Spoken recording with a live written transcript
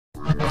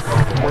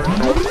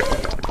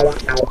Of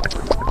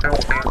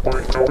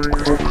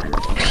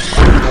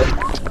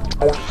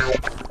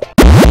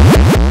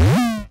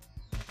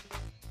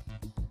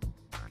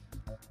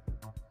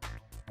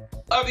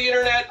the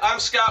internet, I'm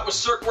Scott with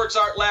Serkworks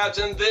Art Labs,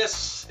 and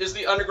this is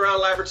the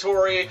underground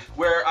laboratory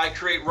where I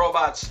create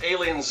robots,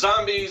 aliens,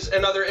 zombies,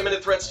 and other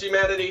imminent threats to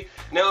humanity.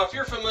 Now, if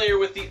you're familiar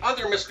with the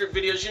other Miscrit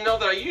videos, you know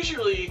that I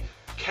usually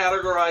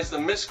categorize the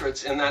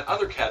Miscrits in that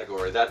other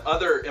category, that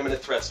other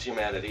imminent threats to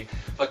humanity.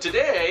 But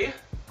today,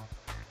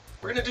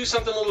 we're going to do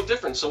something a little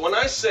different. So when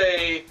I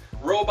say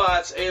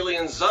robots,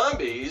 aliens,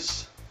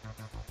 zombies,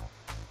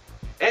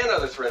 and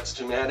other threats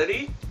to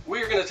humanity,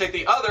 we are going to take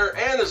the other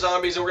and the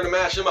zombies and we're going to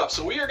mash them up.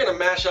 So we are going to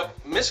mash up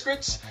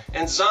Miscrits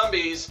and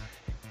zombies.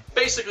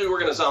 Basically, we're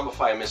going to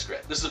zombify a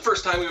Miscrit. This is the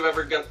first time we've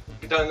ever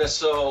done this,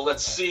 so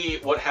let's see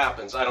what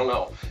happens. I don't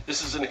know.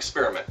 This is an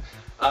experiment.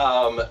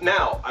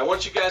 Now, I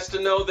want you guys to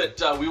know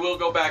that we will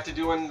go back to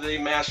doing the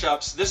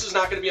mashups. This is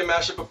not going to be a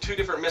mashup of two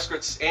different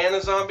Miscrits and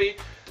a zombie.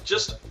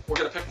 Just, we're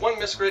going to pick one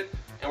Miscrit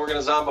and we're going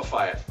to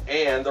zombify it.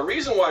 And the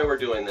reason why we're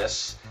doing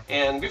this,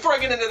 and before I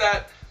get into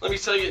that, let me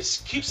tell you,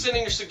 keep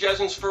sending your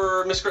suggestions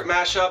for Miscrit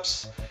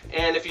mashups,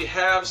 and if you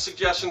have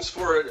suggestions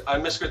for a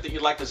Miscrit that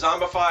you'd like to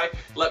zombify,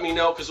 let me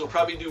know, because we'll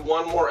probably do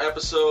one more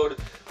episode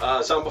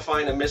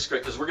zombifying a Miscrit,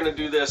 because we're going to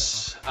do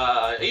this,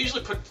 I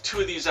usually put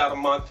 2 of these out a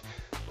month,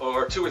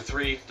 or 2 or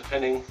 3,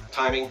 depending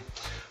timing,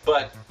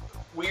 but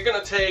we're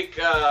going to take,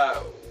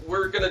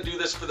 we're going to do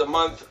this for the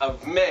month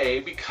of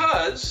May,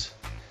 because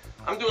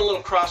I'm doing a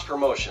little cross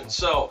promotion.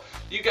 So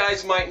you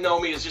guys might know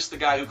me as just the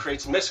guy who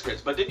creates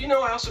Miscrits, but did you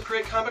know I also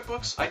create comic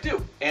books? I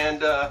do.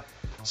 And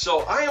so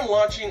I am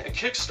launching a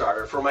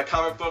Kickstarter for my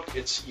comic book.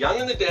 It's Young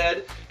and the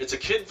Dead. It's a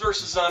kid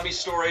versus zombie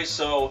story,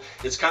 so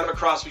it's kind of a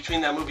cross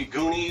between that movie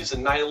Goonies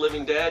and Night of the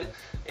Living Dead.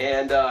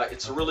 And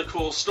it's a really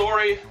cool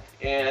story,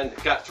 and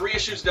got 3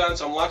 issues done,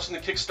 so I'm launching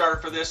the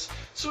Kickstarter for this.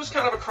 So it's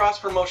kind of a cross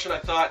promotion, I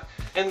thought,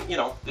 and you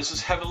know, this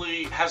is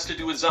has to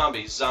do with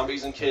zombies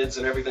and kids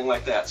and everything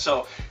like that.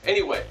 So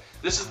anyway,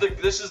 this is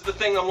the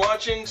thing I'm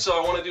launching,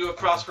 so I want to do a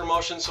cross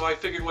promotion, so I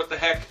figured, what the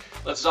heck,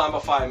 let's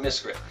zombify a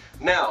Miscrit.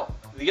 Now,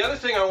 the other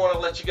thing I want to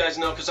let you guys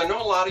know, because I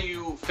know a lot of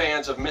you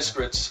fans of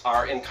Miscrits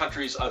are in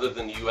countries other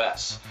than the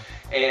US,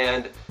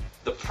 and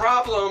the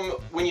problem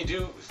when you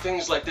do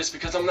things like this,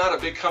 because I'm not a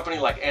big company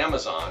like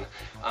Amazon,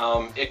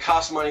 it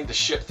costs money to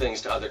ship things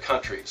to other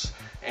countries.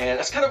 And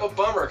that's kind of a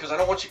bummer, because I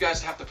don't want you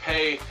guys to have to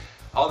pay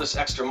all this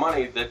extra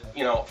money that,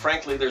 you know,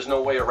 frankly, there's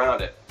no way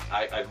around it.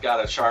 I've got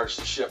to charge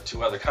to ship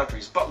to other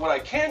countries. But what I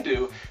can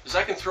do is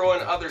I can throw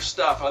in other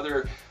stuff,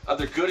 other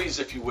goodies,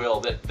 if you will,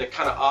 that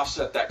kind of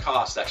offset that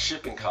cost, that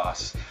shipping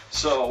cost.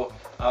 So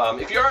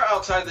if you are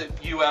outside the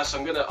US,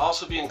 I'm going to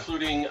also be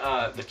including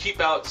the Keep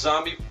Out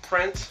Zombie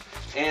print.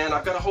 And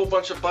I've got a whole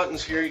bunch of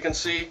buttons here, you can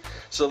see.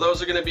 So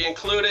those are going to be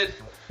included.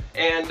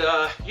 And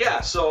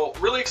yeah, so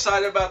really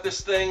excited about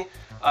this thing.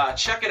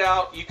 Check it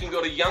out. You can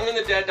go to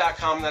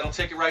youngandthedead.com. That'll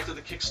take you right to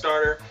the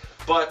Kickstarter.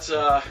 But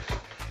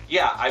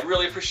yeah, I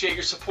really appreciate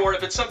your support.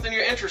 If it's something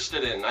you're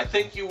interested in, I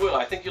think you will.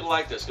 I think you'll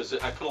like this, because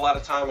I put a lot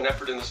of time and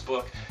effort in this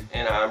book,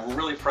 and I'm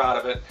really proud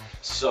of it.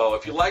 So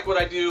if you like what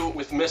I do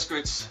with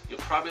Miscrits, you'll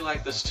probably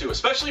like this too.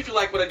 Especially if you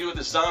like what I do with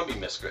the zombie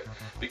Miscrit,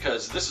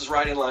 because this is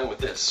right in line with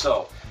this.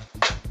 So,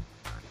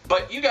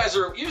 but you guys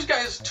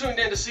tuned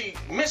in to see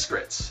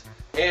Miscrits.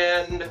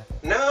 And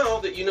now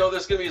that you know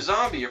there's going to be a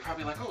zombie, you're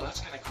probably like, oh, that's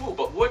kind of cool,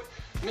 but what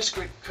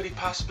Miscrit could he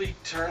possibly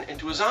turn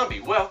into a zombie?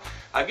 Well,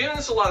 I've given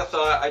this a lot of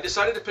thought. I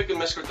decided to pick a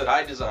Miscrit that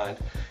I designed,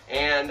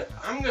 and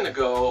I'm going to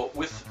go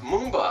with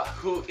Mumba,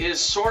 who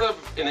is sort of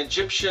an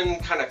Egyptian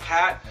kind of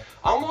cat,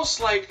 almost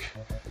like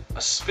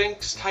a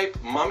Sphinx type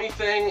mummy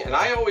thing. And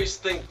I always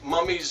think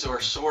mummies are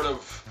sort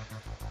of,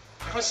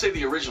 I don't want to say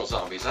the original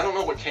zombies. I don't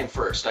know what came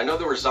first. I know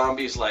there were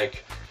zombies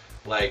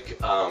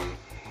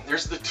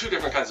there's the 2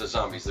 different kinds of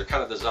zombies. They're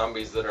kind of the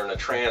zombies that are in a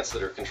trance,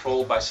 that are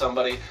controlled by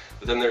somebody,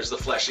 but then there's the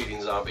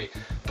flesh-eating zombie.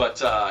 But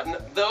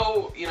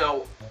though, you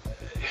know,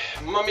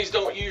 mummies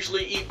don't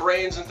usually eat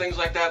brains and things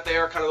like that, they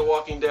are kind of the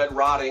Walking Dead,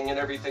 rotting and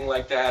everything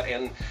like that,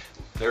 and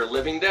they're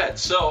living dead.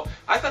 So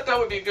I thought that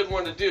would be a good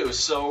one to do.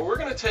 So we're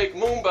going to take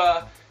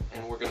Mumba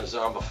and we're going to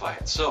zombify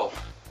it. So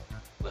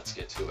let's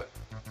get to it.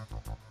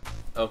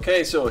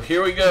 Okay, so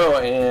here we go,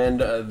 and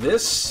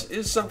this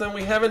is something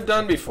we haven't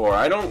done before.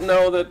 I don't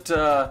know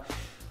that,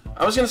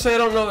 I was going to say I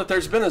don't know that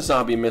there's been a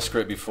zombie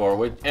Miscrit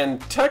before, and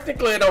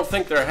technically I don't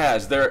think there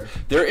has. There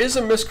is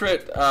a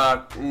Miscrit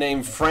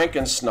named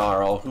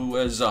Frankensnarl, who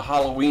is a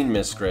Halloween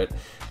Miscrit,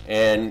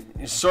 and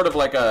he's sort of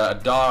like a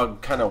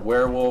dog kind of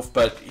werewolf,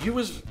 but he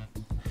was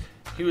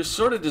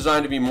sort of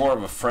designed to be more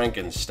of a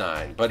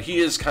Frankenstein, but he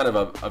is kind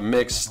of a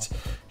mixed.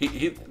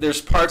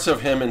 There's parts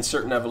of him in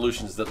certain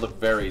evolutions that look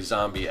very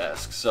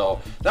zombie-esque, so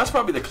that's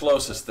probably the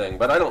closest thing.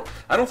 But I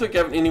don't think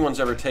anyone's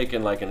ever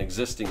taken like an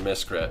existing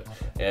Miscrit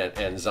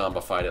and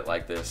zombified it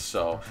like this.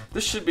 So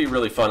this should be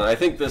really fun, and I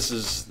think this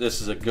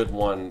is a good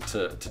one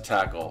to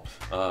tackle,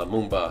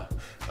 Mumba.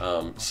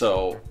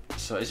 So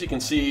as you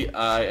can see,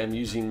 I am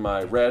using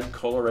my red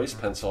Cola Erase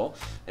pencil,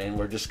 and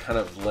we're just kind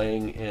of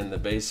laying in the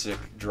basic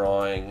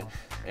drawing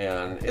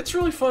And it's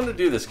really fun to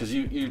do this because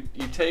you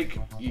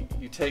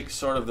take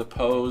sort of the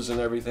pose and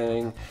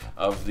everything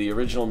of the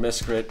original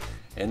Miscrit,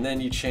 and then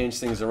you change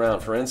things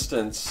around. For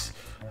instance,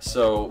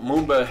 so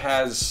Mumba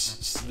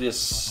has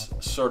this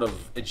sort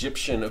of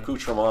Egyptian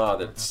accoutrement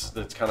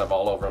that's kind of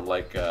all over him,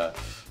 like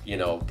you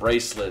know,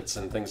 bracelets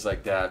and things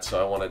like that. So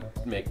I want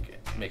to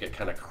make it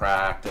kind of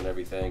cracked and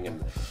everything,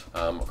 and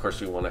of course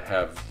we want to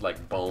have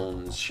like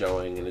bones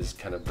showing and his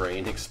kind of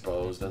brain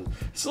exposed, and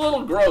it's a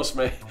little gross,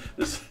 man.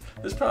 This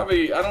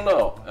probably, I don't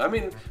know. I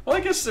mean, well, I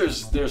guess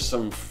there's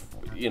some,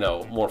 you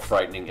know, more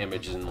frightening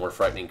images and more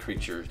frightening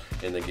creatures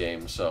in the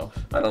game. So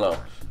I don't know.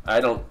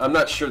 I'm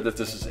not sure that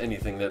this is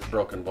anything that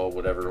Broken Bow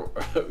would ever,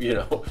 you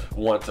know,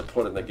 want to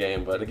put in the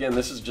game. But again,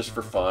 this is just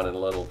for fun and a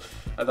little.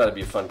 I thought it'd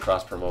be a fun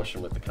cross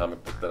promotion with the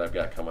comic book that I've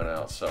got coming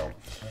out. So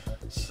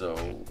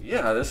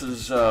yeah, this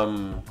is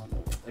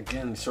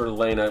again sort of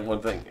laying out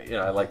one thing. You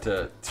know, I like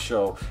to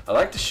show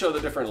the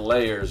different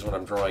layers when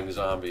I'm drawing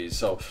zombies.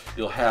 So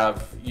you'll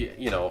have,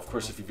 you know, of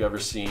course, if you've ever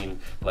seen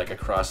like a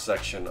cross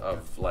section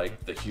of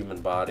like the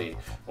human body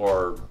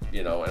or,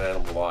 you know, an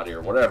animal body or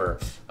whatever,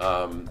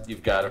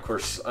 you've got, of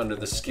course, under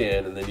the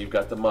skin, and then you've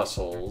got the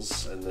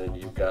muscles, and then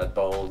you've got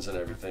bones and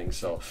everything.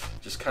 So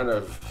just kind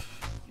of,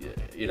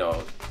 you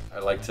know, I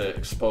like to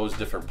expose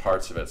different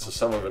parts of it. So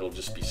some of it will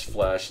just be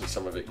flesh, and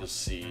some of it you'll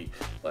see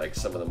like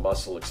some of the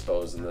muscle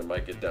exposed, and then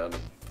might get down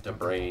to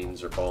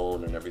brains or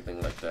bone and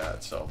everything like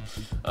that. So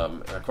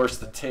and of course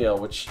the tail,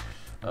 which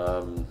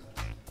I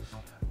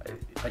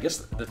guess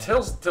the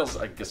tails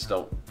I guess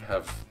don't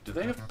have. Do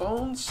they have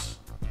bones?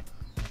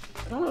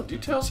 I don't know. Do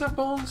tails have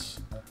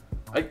bones?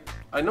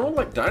 I know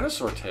like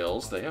dinosaur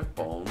tails, they have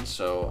bones,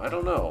 so I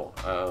don't know.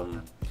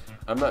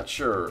 I'm not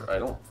sure. I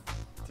don't.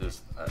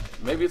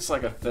 Maybe it's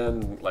like a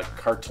thin, like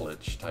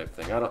cartilage type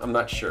thing. I'm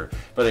not sure.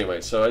 But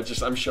anyway, so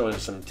I'm showing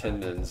some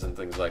tendons and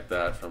things like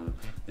that from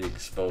the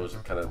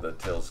exposed, kind of the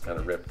tails kind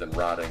of ripped and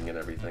rotting and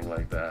everything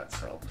like that.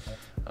 So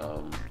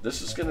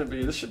this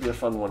should be a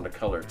fun one to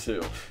color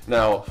too.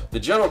 Now the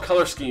general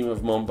color scheme of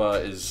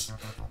Mumba is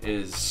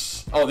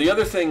the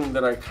other thing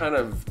that I kind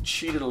of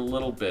cheated a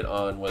little bit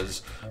on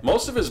was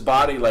most of his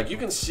body, like you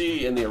can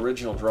see in the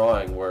original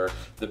drawing where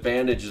the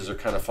bandages are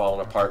kind of falling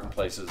apart in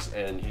places,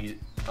 and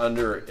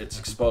it's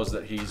exposed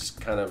that he's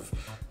kind of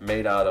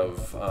made out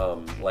of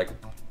like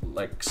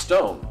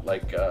stone,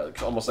 like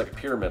almost like a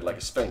pyramid, like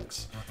a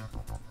sphinx.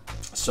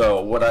 So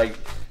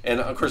and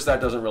of course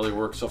that doesn't really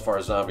work so far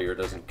as zombie, or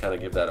doesn't kind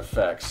of give that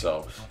effect.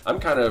 So I'm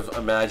kind of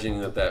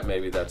imagining that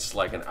maybe that's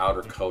like an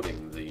outer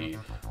coating, the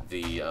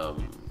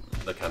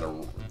kind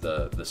of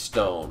the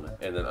stone,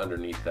 and then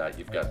underneath that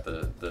you've got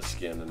the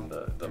skin and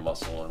the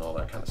muscle and all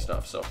that kind of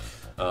stuff. So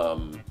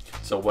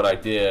what I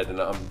did, and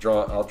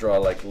I'll draw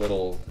like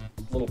little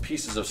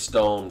pieces of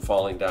stone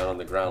falling down on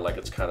the ground, like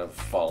it's kind of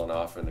fallen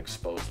off and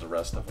exposed the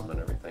rest of them and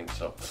everything.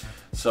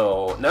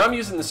 So now I'm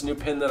using this new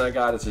pen that I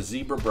got. It's a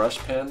zebra brush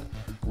pen,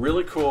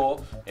 really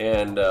cool.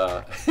 And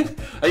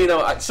you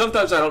know,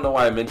 sometimes I don't know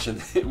why I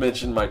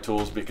mention my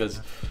tools,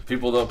 because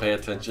people don't pay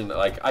attention.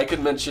 Like I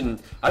could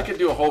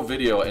do a whole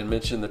video and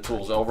mention the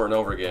tools over and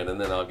over again,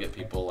 and then I'll get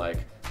people like,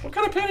 what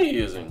kind of pen are you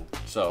using?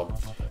 So,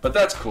 but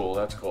that's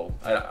cool.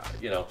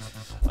 You know,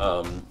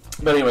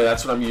 but anyway,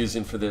 that's what I'm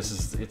using for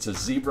this. It's a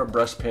zebra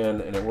brush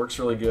pen, and it works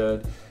really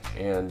good,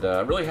 and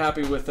really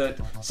happy with it.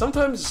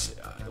 Sometimes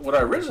what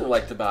I originally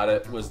liked about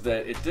it was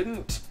that it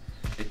didn't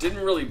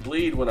really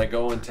bleed when I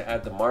go in to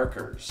add the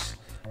markers.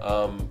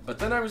 But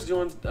then I was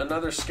doing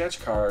another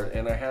sketch card,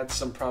 and I had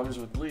some problems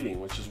with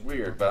bleeding, which is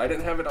weird. But I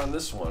didn't have it on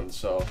this one,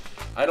 so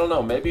I don't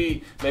know.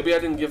 Maybe I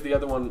didn't give the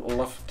other one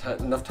enough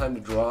time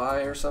to dry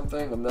or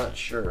something. I'm not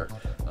sure.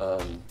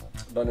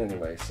 But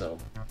anyway, so.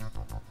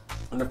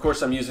 And of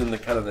course, I'm using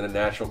the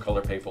natural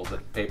color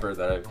paper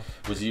that I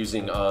was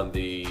using on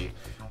the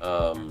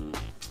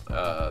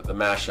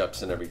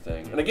mashups and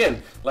everything. And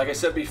again, like I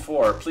said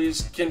before,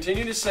 please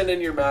continue to send in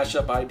your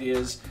mashup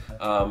ideas.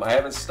 I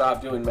haven't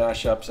stopped doing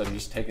mashups. I'm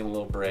just taking a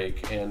little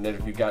break. And then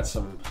if you got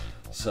some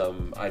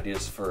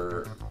ideas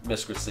for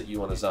Miscrits that you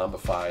want to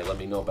zombify, let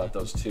me know about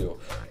those too.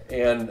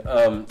 And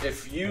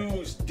if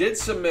you did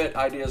submit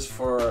ideas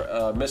for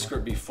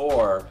Miscrit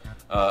before,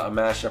 a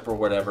mashup or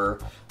whatever,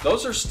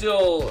 those are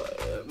still,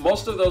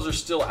 most of those are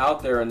still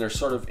out there, and they're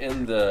sort of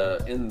in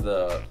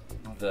the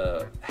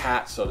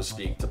hat, so to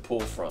speak, to pull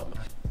from.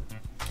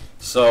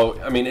 So,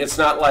 I mean, it's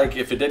not like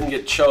if it didn't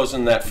get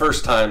chosen that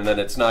first time, then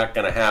it's not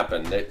going to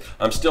happen.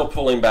 I'm still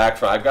pulling back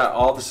from. I've got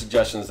all the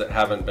suggestions that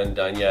haven't been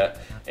done yet,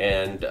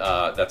 and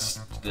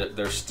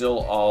they're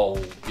still all,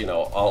 you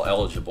know, all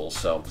eligible.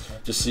 So,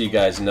 just so you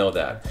guys know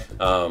that.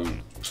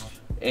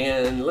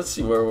 And let's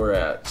see where we're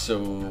at.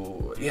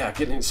 So yeah,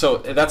 so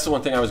that's the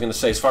one thing I was going to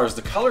say as far as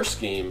the color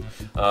scheme.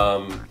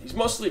 He's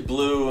mostly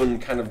blue and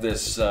kind of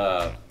this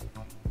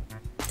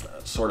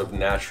sort of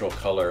natural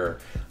color.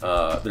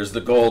 There's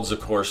the golds, of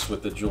course,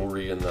 with the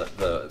jewelry and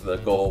the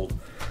gold.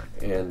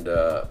 And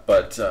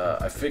but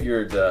I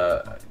figured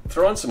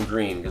throw in some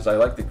green, because I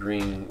like the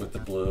green with the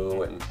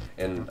blue,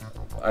 and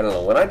I don't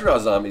know, when I draw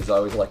zombies, I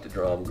always like to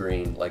draw them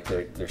green, like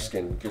their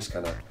skin just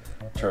kind of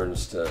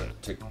turns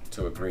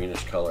to a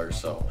greenish color.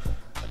 So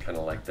I kind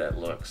of like that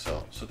look.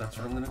 So that's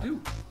what I'm gonna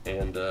do.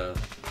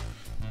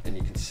 And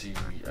you can see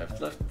I've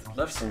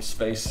left some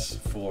space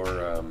for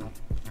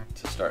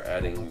to start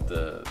adding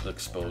the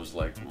exposed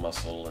like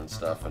muscle and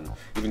stuff, and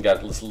even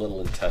got this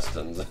little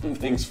intestines and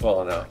things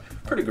falling out.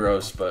 Pretty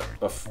gross, but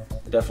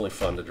definitely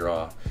fun to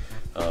draw.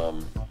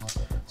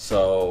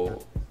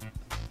 So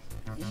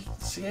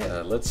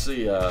yeah, let's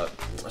see.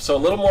 So a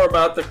little more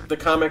about the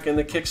comic and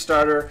the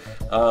Kickstarter.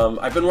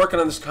 I've been working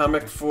on this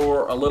comic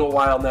for a little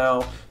while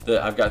now.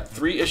 I've got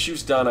 3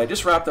 issues done. I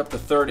just wrapped up the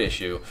 3rd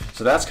issue,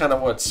 so that's kind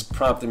of what's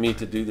prompted me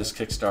to do this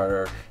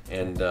Kickstarter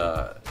and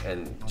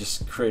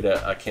just create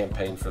a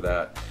campaign for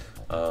that.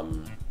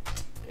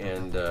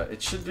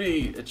 It should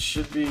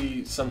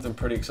be something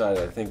pretty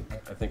exciting.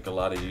 I think a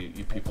lot of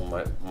you people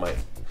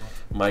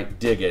might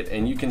dig it.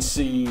 And you can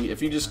see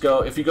if you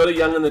go to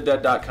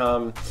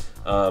youngandthedead.com,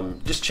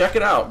 just check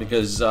it out,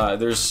 because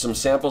there's some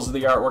samples of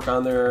the artwork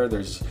on there.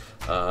 There's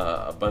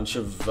a bunch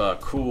of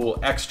cool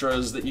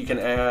extras that you can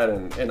add,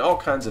 and all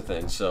kinds of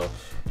things. So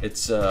it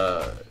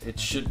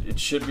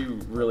should be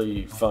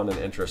really fun and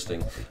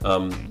interesting.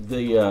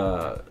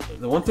 The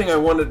one thing I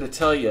wanted to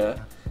tell you,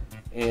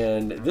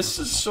 and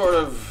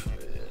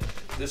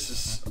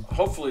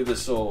hopefully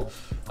this will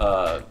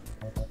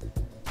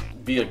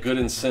be a good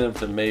incentive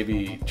to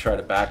maybe try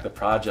to back the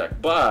project.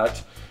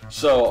 But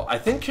so I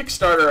think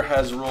Kickstarter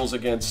has rules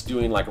against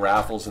doing like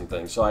raffles and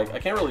things, so I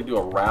can't really do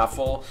a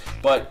raffle.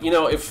 But you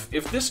know, if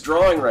this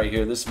drawing right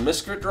here, this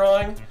Miscrit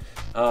drawing,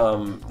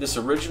 this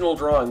original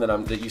drawing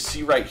that you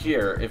see right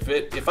here,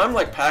 if I'm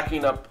like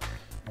packing up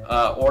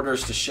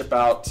orders to ship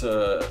out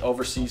to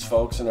overseas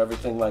folks and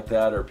everything like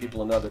that, or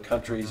people in other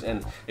countries,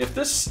 and if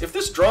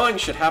this drawing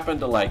should happen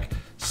to like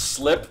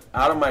slip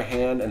out of my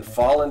hand and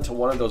fall into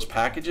one of those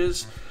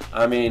packages,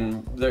 I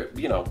mean,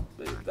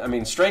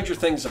 stranger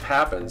things have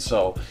happened.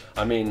 So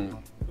I mean,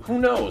 who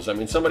knows? I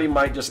mean, somebody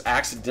might just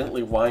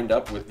accidentally wind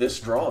up with this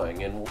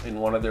drawing in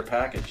one of their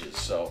packages.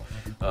 So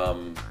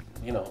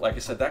like I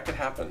said, that could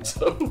happen.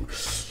 So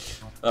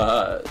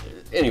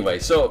anyway,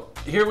 so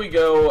here we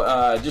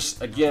go.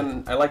 Just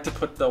again, I like to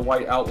put the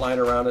white outline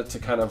around it to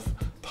kind of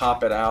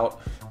pop it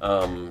out.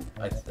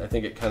 I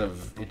think it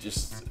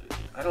just,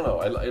 I don't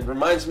know, it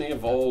reminds me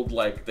of old,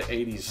 like the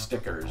 80s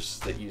stickers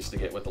that you used to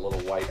get with a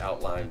little white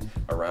outline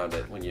around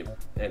it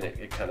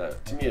it kind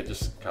of, to me, it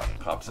just kind of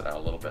pops it out a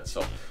little bit.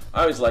 So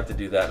I always like to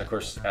do that, and of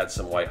course add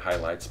some white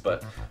highlights.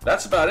 But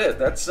that's about it.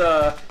 That's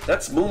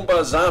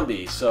Mumba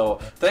Zombie. So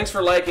thanks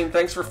for liking,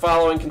 thanks for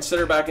following.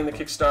 Consider backing the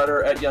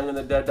Kickstarter at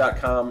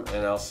youngandthedead.com,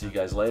 and I'll see you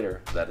guys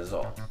later. That is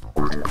all.